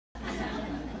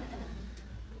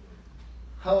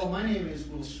Hello, my name is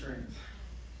WillStrength,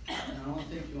 and I want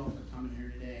to thank you all for coming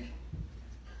here today.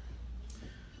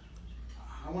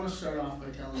 I want to start off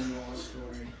by telling you all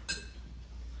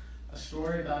a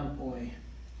story about a boy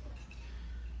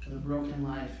with a broken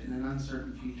life and an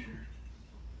uncertain future.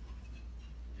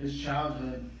 His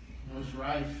childhood was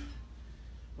rife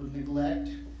with neglect,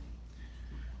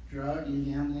 drug and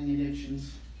gambling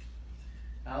addictions,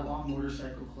 outlaw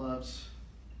motorcycle clubs,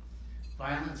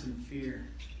 violence and fear.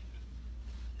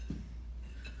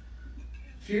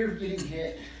 Fear of getting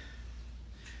hit,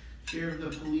 fear of the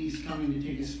police coming to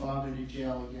take his father to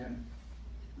jail again,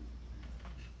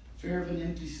 fear of an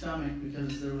empty stomach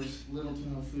because there was little to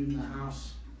no food in the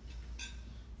house,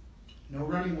 no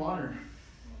running water,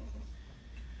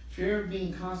 fear of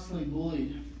being constantly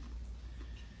bullied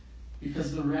because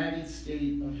of the ragged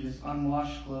state of his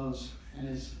unwashed clothes and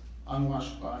his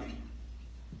unwashed body,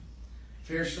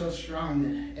 fear so strong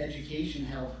that education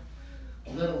held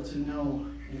little to no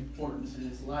importance in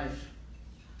his life.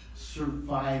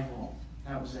 Survival,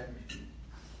 that was everything.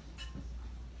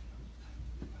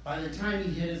 By the time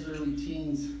he hit his early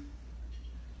teens,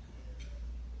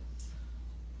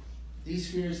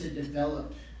 these fears had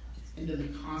developed into the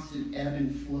constant ebb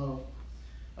and flow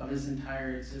of his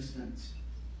entire existence.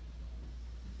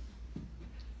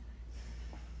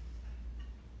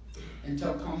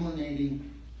 Until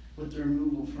culminating with the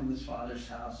removal from his father's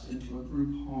house into a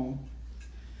group home,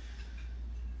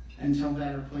 until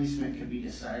that replacement could be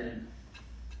decided.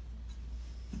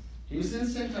 He was then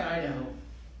sent to Idaho.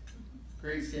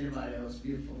 Great state of Idaho. It's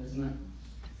beautiful, isn't it?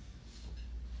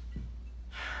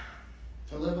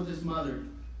 To live with his mother,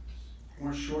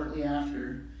 or shortly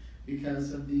after,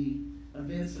 because of the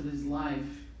events of his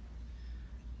life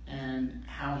and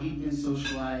how he'd been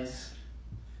socialized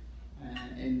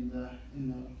in the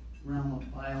realm of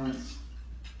violence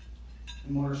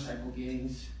and motorcycle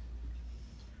gangs.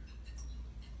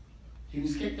 He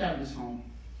was kicked out of his home,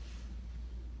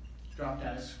 dropped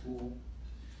out of school.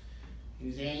 He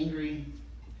was angry.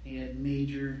 He had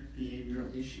major behavioral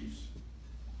issues.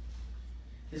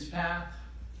 His path,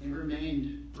 it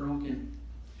remained broken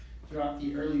throughout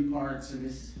the early parts of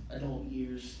his adult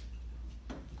years,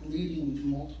 leading to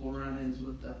multiple run-ins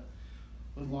with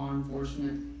law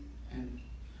enforcement and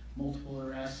multiple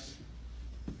arrests.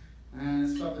 And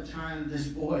it's about the time this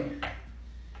boy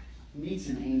meets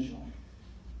an angel.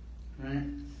 Right?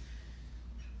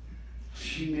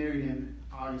 She married him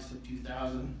in August of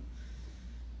 2000.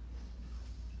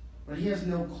 But he has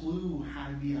no clue how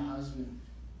to be a husband.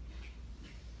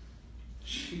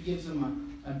 She gives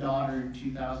him a daughter in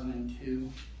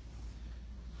 2002.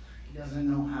 He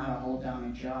doesn't know how to hold down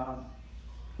a job.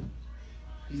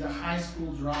 He's a high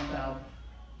school dropout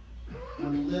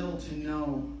with little to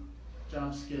no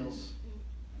job skills.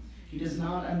 He does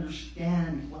not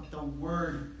understand what the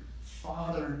word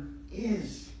father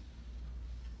is.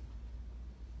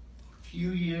 A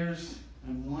few years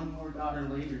and one more daughter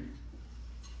later,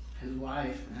 his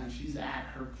wife, man, she's at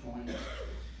her point.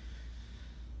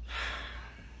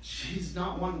 She's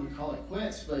not wanting to call it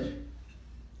quits, but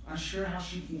unsure how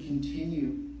she can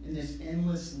continue in this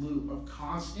endless loop of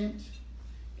constant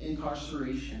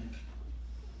incarceration,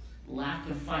 lack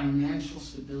of financial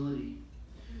stability,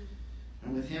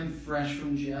 and with him fresh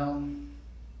from jail,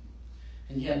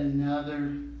 and yet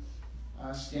another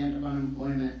stint of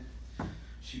unemployment,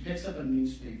 she picks up a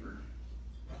newspaper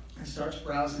and starts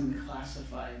browsing the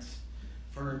classifieds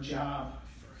for a job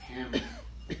for him.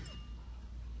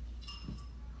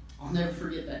 I'll never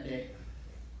forget that day.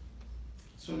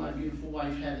 So my beautiful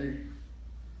wife, Heather,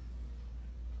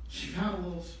 she found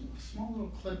a small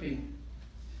little clipping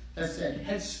that said,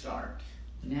 Head Start,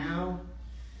 now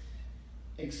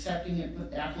accepting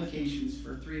applications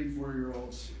for 3 and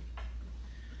 4-year-olds.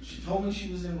 She told me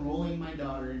she was enrolling my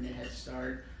daughter into Head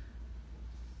Start.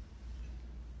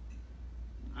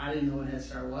 I didn't know what Head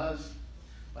Start was,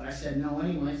 but I said no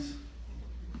anyways.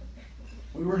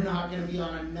 We were not going to be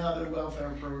on another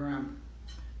welfare program.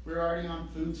 We were already on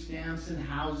food stamps and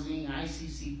housing,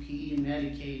 ICCP and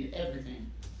Medicaid,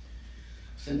 everything. I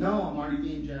said, no, I'm already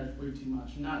being judged way too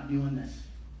much. I'm not doing this.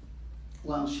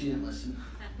 Well, she didn't listen.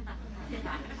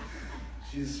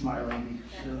 She's a smart lady.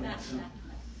 She doesn't listen.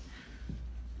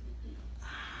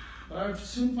 But I would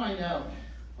soon find out,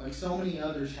 like so many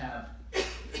others have,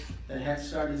 that Head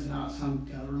Start is not some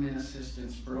government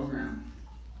assistance program.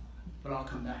 But I'll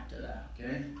come back to that,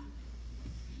 okay?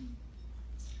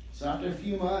 So after a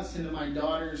few months into my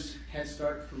daughter's Head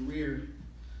Start career,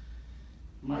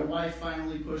 my wife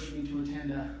finally pushed me to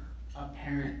attend a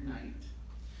parent night,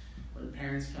 where the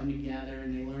parents come together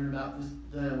and they learn about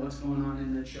what's going on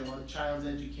in the child's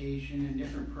education and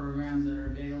different programs that are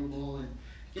available, and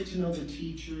get to know the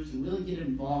teachers, and really get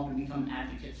involved and become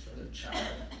advocates for their child.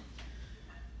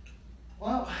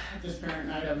 Well, at this parent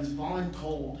night, I was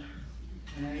voluntold.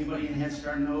 And anybody in Head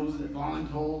Start knows that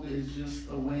voluntold is just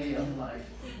the way of life.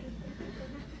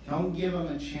 Don't give them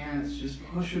a chance, just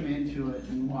push them into it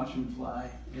and watch them fly.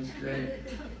 It's great.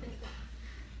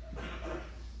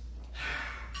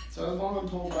 So I was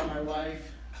voluntold by my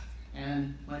wife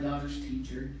and my daughter's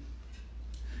teacher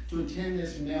to attend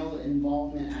this male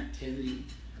involvement activity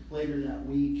later that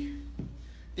week.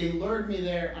 They lured me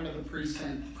there under the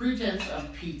pretense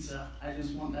of pizza. I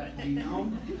just want that to be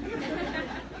known.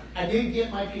 I did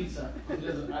get my pizza. I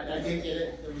did get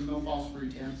it. There was no false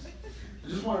pretense. I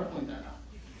just want to point that out.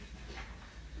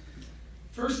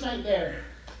 First night there,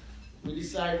 we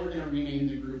decided we're going to rename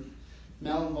the group.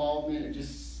 Male involvement, it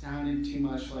just sounded too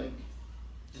much like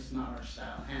just not our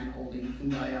style. Hand-holding,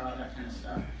 kumbaya, that kind of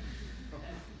stuff.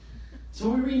 So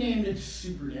we renamed it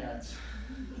Super Dads.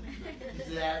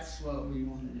 That's what we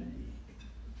wanted to be.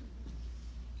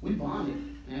 We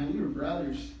bonded, man. We were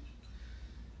brothers.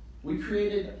 We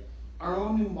created our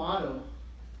own new motto,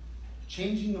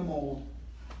 changing the mold.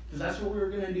 Because that's what we were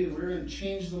going to do. We were going to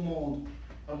change the mold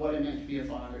of what it meant to be a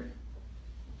father.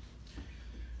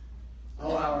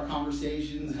 Oh, how our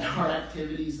conversations and our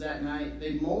activities that night,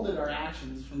 they molded our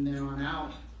actions from there on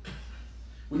out.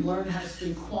 We learned how to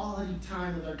spend quality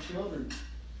time with our children.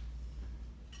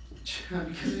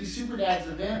 Because of these Super Dads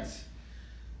events,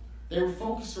 they were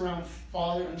focused around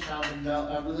father and child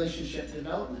relationship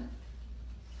development.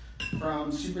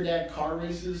 From Super Dad car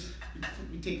races,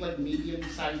 we take like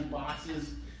medium-sized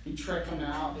boxes, we trick them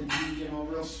out, they'd be,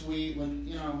 real sweet with,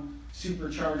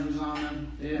 superchargers on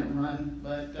them. They didn't run,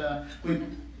 but we'd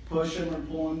push them or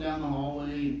pull them down the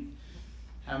hallway,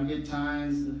 having good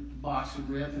times. The box would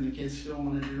rip and the kids still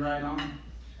wanted to ride on them.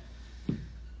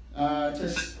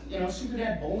 To Super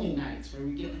Dad bowling nights where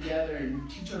we get together and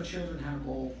teach our children how to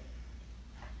bowl.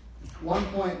 At one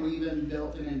point, we even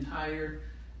built an entire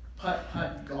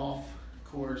putt-putt golf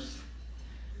course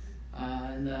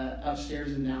in the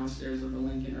upstairs and downstairs of the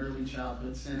Lincoln Early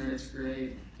Childhood Center. It's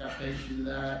great. Got pictures of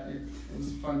that. It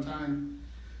was a fun time.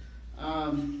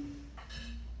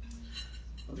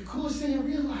 But the coolest thing I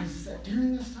realized is that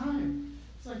during this time,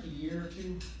 it's like a year or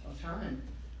two of time,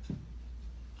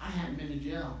 I hadn't been to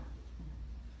jail.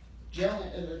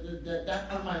 That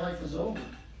part of my life was over.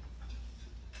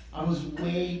 I was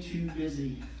way too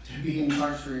busy to be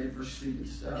incarcerated for stupid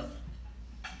stuff.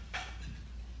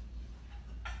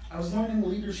 I was learning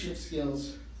leadership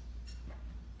skills,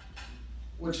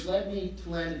 which led me to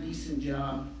land a decent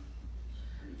job,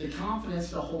 the confidence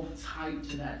to hold tight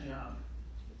to that job.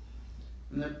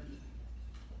 And the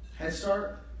Head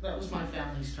Start, that was my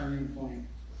family's turning point.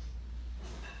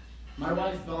 My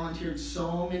wife volunteered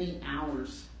so many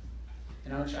hours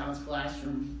in our child's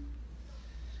classroom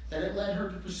that it led her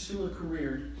to pursue a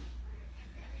career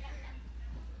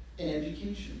in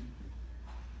education.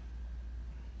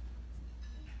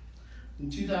 In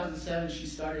 2007, she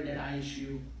started at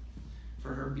ISU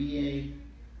for her BA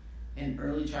in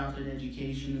early childhood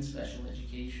education and special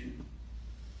education.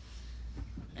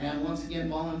 And once again,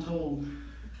 voluntold,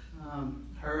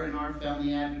 her and our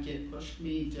family advocate pushed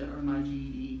me to earn my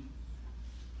GED,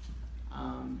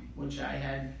 which I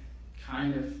had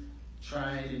kind of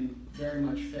tried and very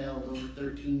much failed over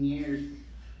 13 years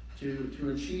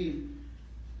to achieve.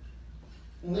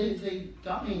 And they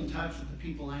got me in touch with the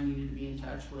people I needed to be in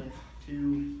touch with,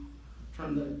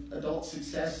 from the Adult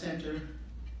Success Center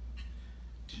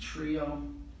to TRIO.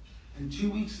 And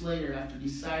 2 weeks later, after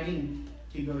deciding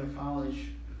to go to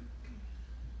college,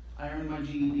 I earned my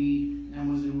GED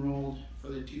and was enrolled for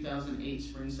the 2008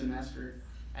 spring semester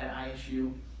at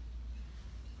ISU.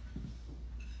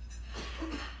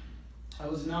 I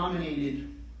was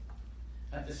nominated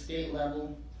at the state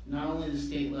level, not only the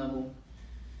state level,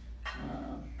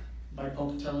 by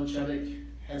Pocatello Chubbuck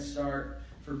Head Start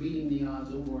for Beating the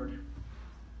Odds Award.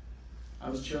 I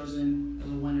was chosen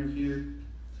as a winner here,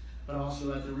 but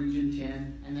also at the Region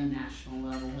 10 and then national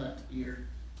level that year.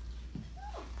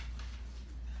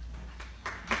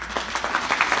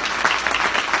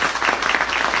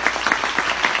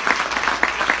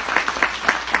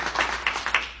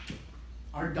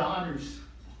 Our daughters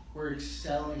were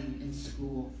excelling in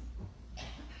school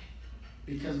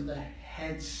because of the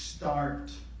Head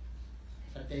Start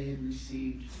that they had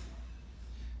received.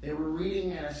 They were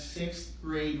reading at a 6th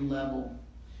grade level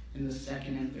in the 2nd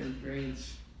and 3rd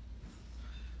grades.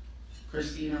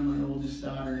 Christina, my oldest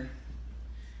daughter,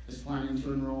 is planning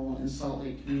to enroll in Salt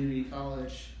Lake Community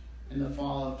College in the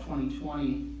fall of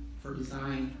 2020 for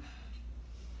design.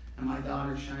 And my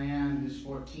daughter Cheyenne, who's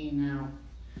 14 now,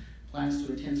 plans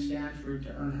to attend Stanford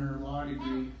to earn her law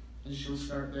degree, and she'll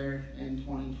start there in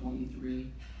 2023.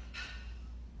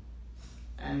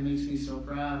 And it makes me so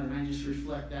proud, and I just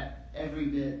reflect that every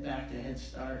bit back to Head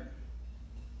Start.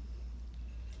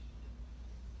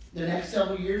 The next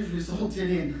several years resulted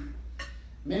in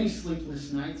many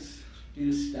sleepless nights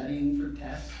due to studying for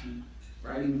tests and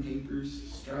writing papers,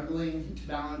 struggling to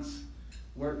balance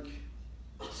work,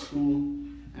 school,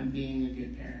 and being a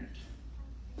good parent.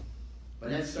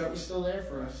 But Head Start was still there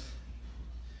for us.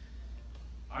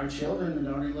 Our children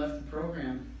had already left the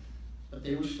program, but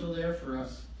they were still there for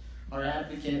us. Our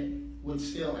advocate would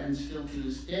still, and still to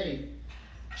this day,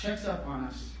 checks up on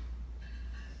us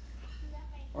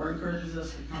or encourages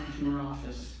us to come to her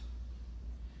office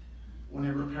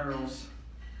whenever perils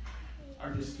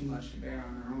are just too much to bear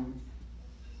on our own.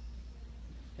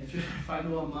 If I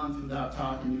go a month without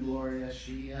talking to Gloria,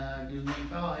 she gives me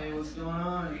a call. Hey, what's going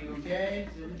on? Are you okay?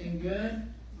 Is everything good?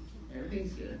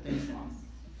 Everything's good. Thanks, Mom.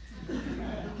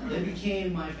 They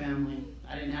became my family.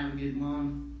 I didn't have a good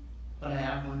mom, but I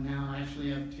have one now. I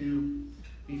actually have two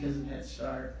because of Head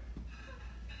Start.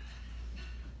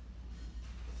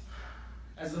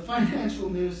 As the financial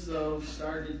news, though,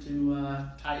 started to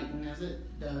tighten, as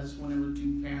it does whenever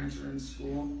two parents are in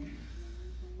school,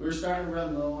 we were starting to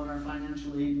run low on our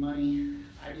financial aid money.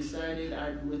 I decided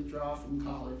I'd withdraw from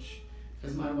college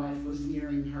because my wife was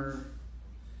nearing her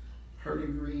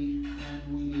degree,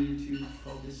 and we needed to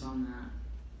focus on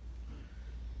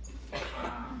that.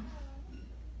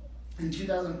 In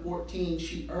 2014,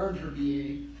 she earned her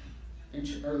BA in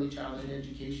early childhood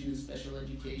education and special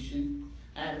education.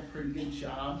 I had a pretty good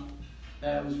job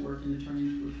that I was working to turn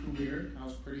into a career I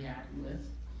was pretty happy with.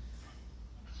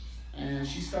 And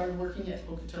she started working at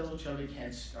Pocatello Chubbuck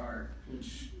Head Start,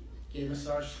 which gave us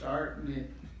our start, and it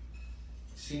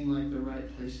seemed like the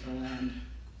right place to land.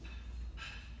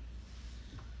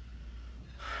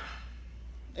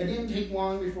 It didn't take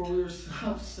long before we were a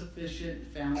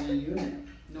self-sufficient family unit,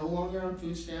 no longer on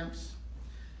food stamps,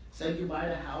 said goodbye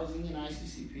to housing and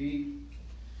ICCP.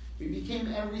 We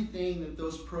became everything that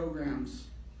those programs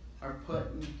are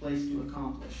put in place to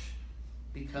accomplish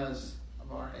because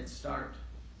of our Head Start.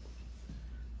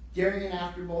 During and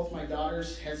after both my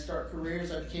daughter's Head Start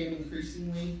careers, I became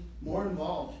increasingly more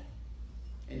involved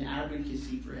in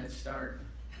advocacy for Head Start.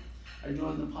 I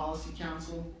joined the Policy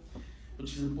Council,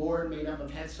 which is a board made up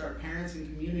of Head Start parents and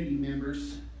community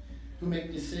members who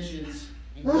make decisions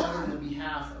and govern on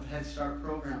behalf of Head Start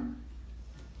program.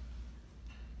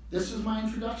 This was my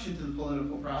introduction to the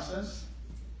political process.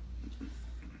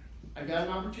 I got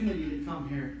an opportunity to come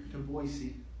here to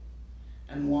Boise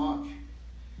and walk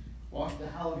the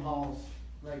hallowed halls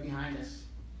right behind us,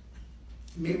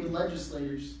 meet with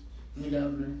legislators and the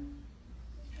governor,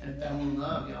 and fell in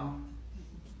love, y'all.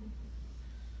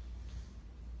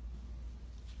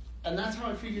 And that's how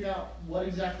I figured out what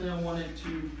exactly I wanted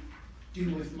to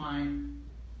do with my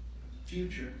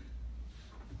future.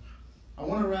 I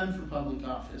want to run for public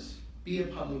office, be a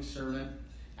public servant,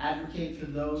 advocate for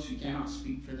those who cannot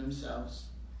speak for themselves.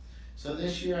 So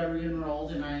this year I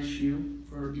re-enrolled in ISU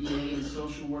for a BA in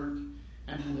social work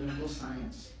and political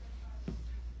science.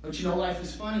 But you know, life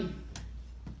is funny.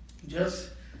 Just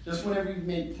whenever you've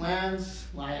made plans,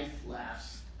 life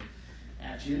laughs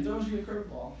at you and throws you a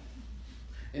curveball.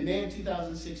 In May of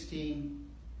 2016,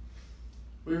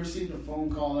 we received a phone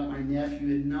call that my nephew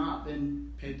had not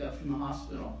been picked up from the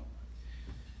hospital.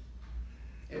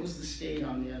 It was the state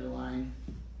on the other line,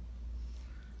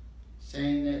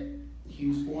 saying that he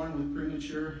was born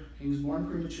premature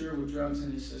with drugs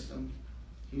in his system.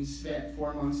 He spent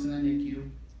 4 months in the NICU.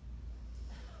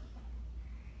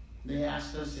 They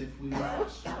asked us if we would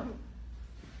foster.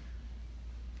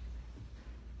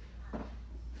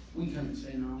 We couldn't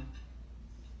say no.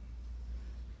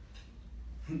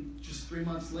 Just 3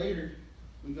 months later,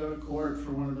 we go to court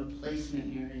for one of the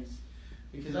placement hearings,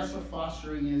 because that's what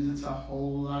fostering is. It's a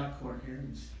whole lot of court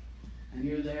hearings. And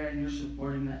you're there and you're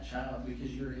supporting that child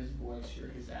because you're his voice, you're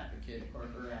his advocate or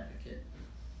her advocate.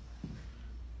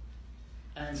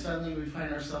 And suddenly we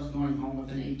find ourselves going home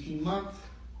with an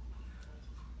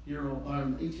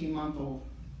 18-month-old,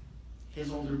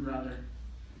 his older brother.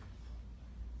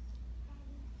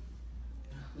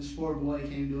 This poor boy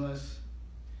came to us.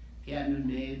 He hadn't been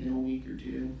bathed in a week or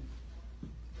two.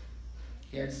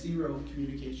 He had 0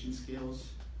 communication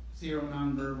skills, 0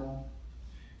 nonverbal.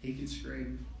 He could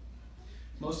scream.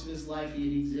 Most of his life he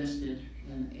had existed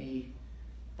in a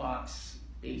box,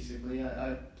 basically,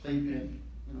 a playpen,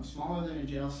 smaller than a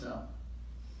jail cell.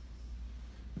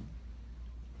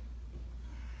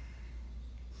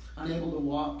 Unable to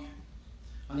walk,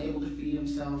 unable to feed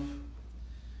himself,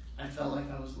 I felt like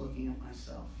I was looking at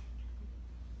myself.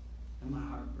 and my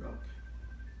heart broke.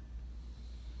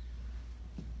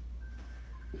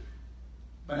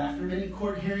 But after many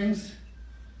court hearings,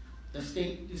 the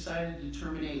state decided to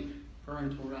terminate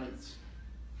parental rights.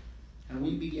 And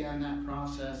we began that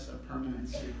process of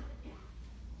permanency.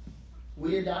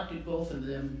 We adopted both of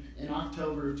them in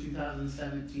October of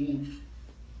 2017.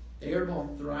 They are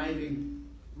both thriving,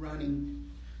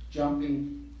 running,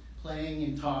 jumping, playing,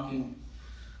 and talking.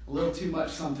 A little too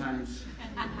much sometimes.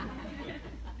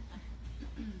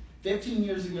 15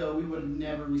 years ago, we would have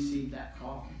never received that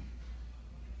call.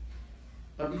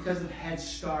 But because of Head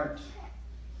Start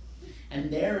and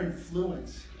their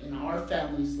influence in our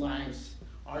families' lives,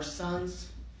 our sons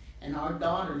and our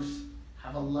daughters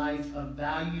have a life of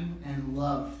value and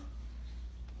love.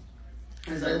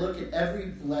 As I look at every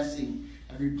blessing,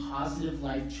 every positive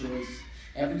life choice,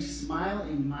 every smile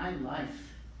in my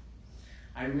life,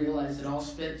 I realize it all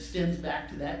stems back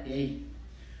to that day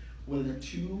with a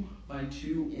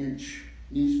 2-by-2-inch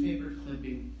newspaper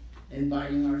clipping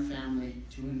inviting our family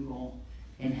to enroll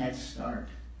in Head Start.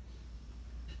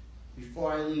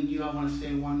 Before I leave you, I want to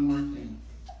say one more thing.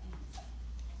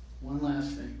 One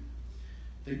last thing.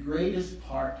 The greatest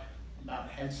part about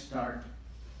Head Start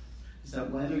is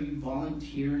that whether you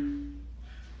volunteer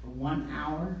for 1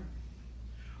 hour,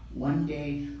 1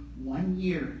 day, 1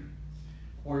 year,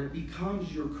 or it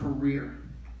becomes your career,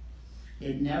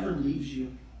 it never leaves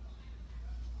you.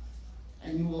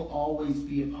 And you will always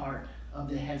be a part of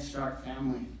the Head Start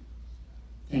family.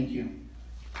 Thank you.